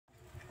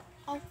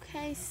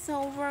Okay,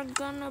 so we're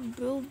gonna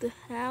build the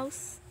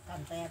house.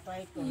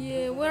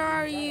 Yeah, where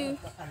are you?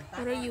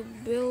 What are you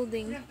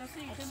building?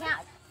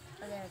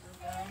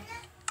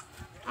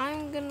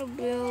 I'm gonna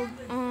build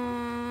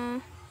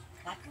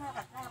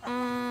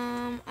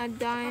a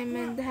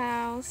diamond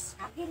house.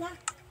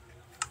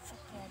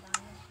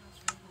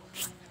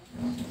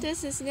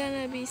 This is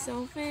gonna be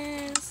so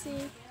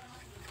fancy.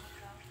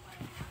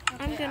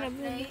 I'm gonna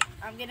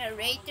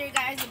rate you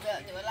guys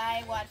about while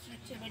I watch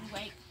YouTube and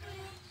wait.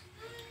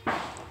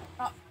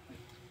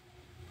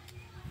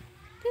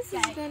 This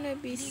is gonna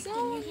be so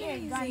Can you hear a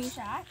amazing.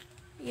 gunshot?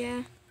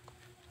 Yeah.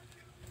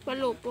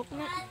 Palupok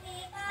na.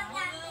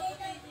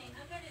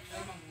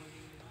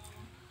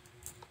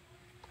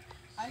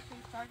 I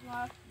think starting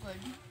off good.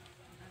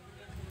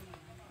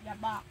 The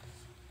box.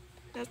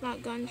 That's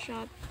not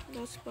gunshot.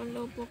 That's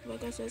palupok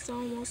because it's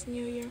almost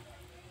New Year.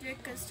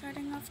 Jerica's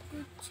starting off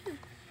good too.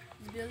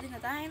 He's building a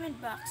diamond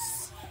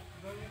box.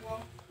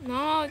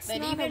 No, it's But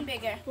not even a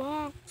bigger.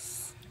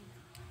 box.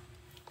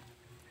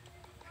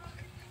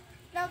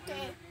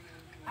 Okay.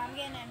 I'm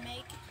gonna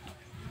make.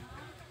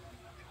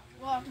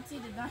 Well, I can see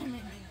the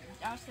diamond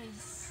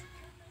downstairs.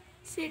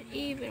 Sit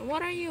even.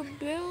 What are you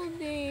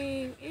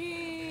building?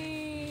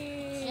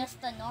 Eh. Just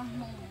a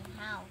normal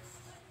house.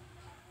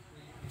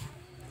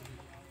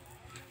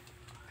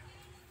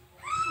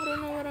 I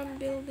don't know what I'm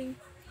building.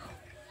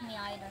 Me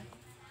either.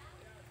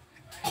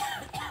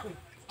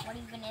 What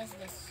even is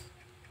this?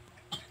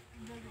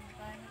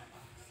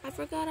 I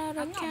forgot how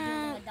to I'm not building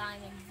count. a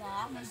diamond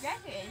box.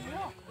 Exactly.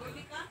 Look.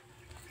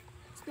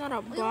 It's not a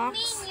What do you box.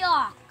 mean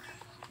yuck?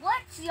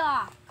 What's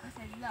yuck? I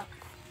said look.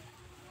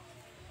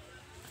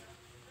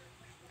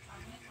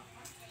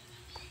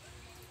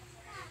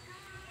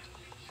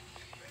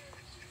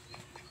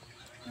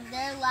 Are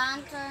there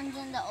lanterns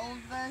in the old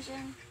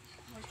version?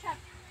 We'll check.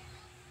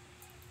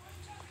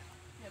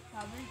 Yeah,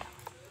 probably not.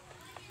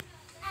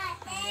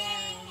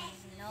 There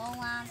is no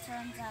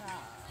lanterns at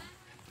all.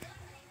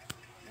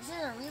 This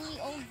is a really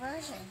old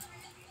version.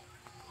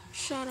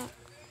 Shut up.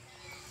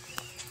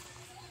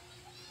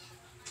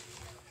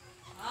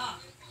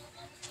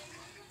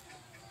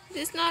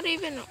 This is not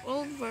even an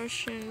old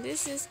version.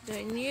 This is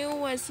the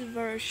newest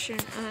version,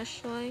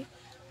 Ashley.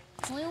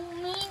 What do you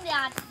mean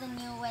that's the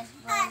newest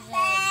version?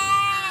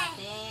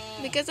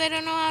 Because I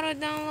don't know how to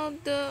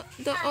download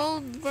the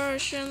old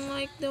version,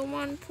 like the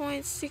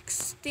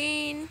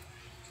 1.16.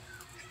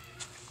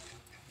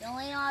 You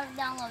only know how to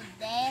download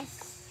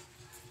this?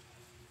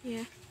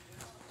 Yeah.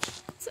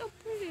 It's so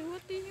pretty.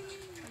 What do you mean?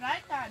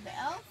 Right there, the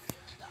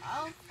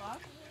alpha,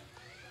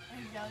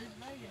 and the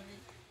legendary.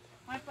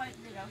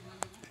 1.0.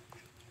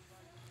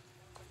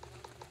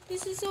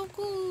 This is so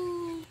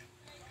cool.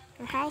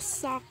 Your house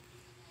sucks.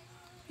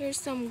 Here's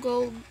some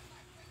gold.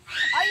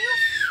 Are you?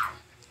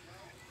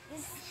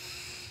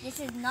 This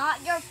is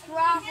not your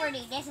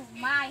property. This is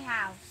my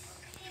house.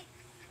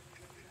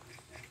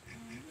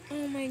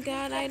 Oh my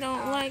god, I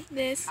don't like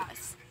this.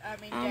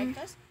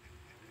 Jerica's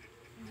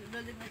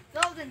building with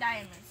gold and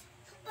diamonds.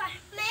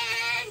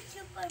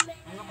 Superman.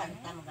 Ano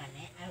kanta mo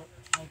gani?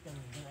 Ay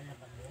tumingin ano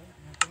ba mo?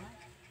 Ano to?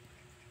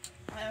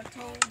 I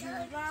told you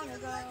long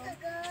ago.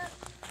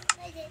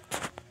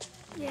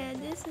 Yeah,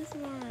 this is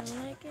why I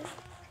like it.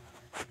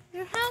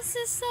 Your house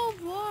is so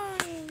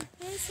boring.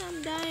 Here's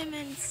some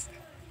diamonds.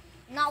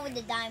 Not with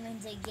the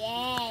diamonds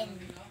again.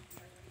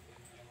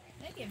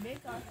 Make it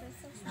big, cause it's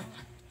so small.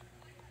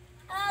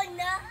 Oh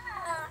no!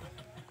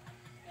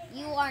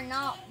 You are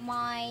not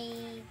my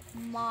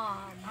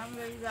mom. I'm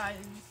really guys.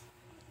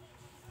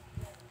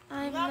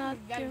 I'm Love not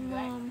you guys, your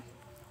right? mom.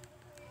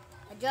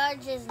 A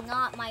judge is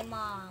not my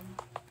mom.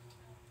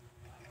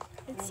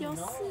 It's your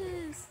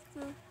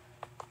sister.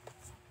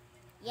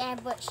 Yeah,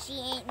 but she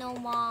ain't no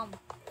mom.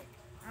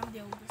 I'm the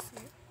oldest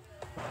here.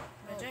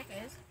 But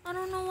Jerica is. I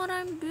don't know what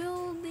I'm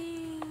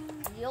building.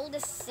 The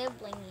oldest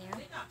sibling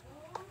here.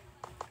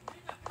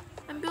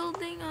 I'm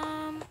building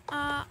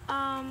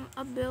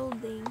a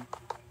building.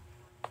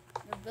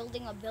 You're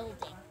building a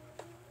building.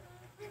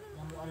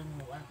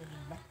 Namual-mual ko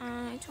din ba?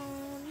 I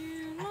told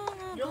you long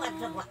Luwad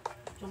sa ago. kwa.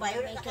 Subayo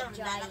na Make ka it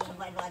giant.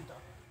 subayo luwad to.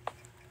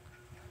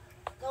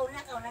 Kau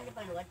na di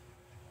pa luwad.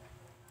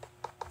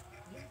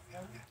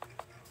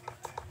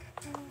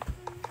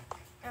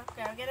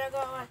 Okay, I'm gonna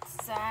go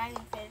outside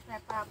and finish my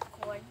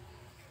popcorn.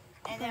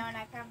 And then when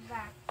I come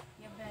back,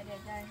 you better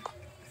done.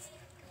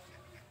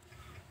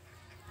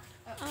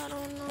 I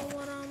don't know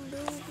what I'm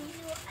building.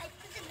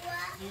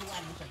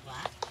 Luwad mo sa kwa.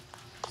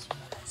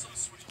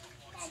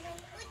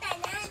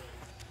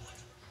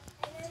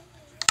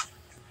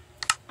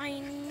 I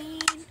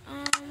need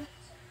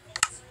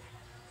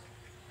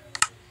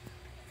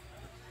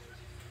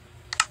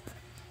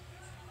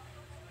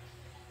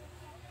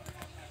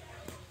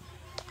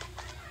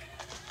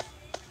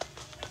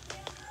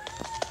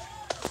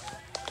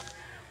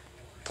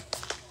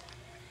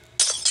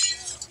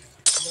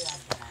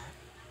Luwad na.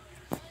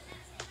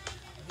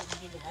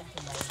 Hindi luwad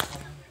subayo ka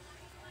lang.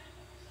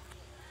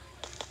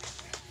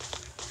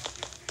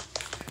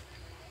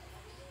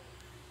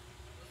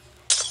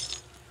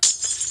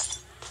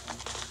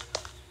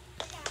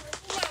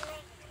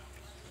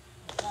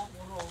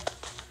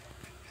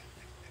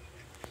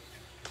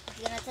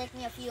 It's gonna take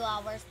me a few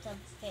hours to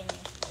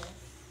finish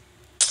this.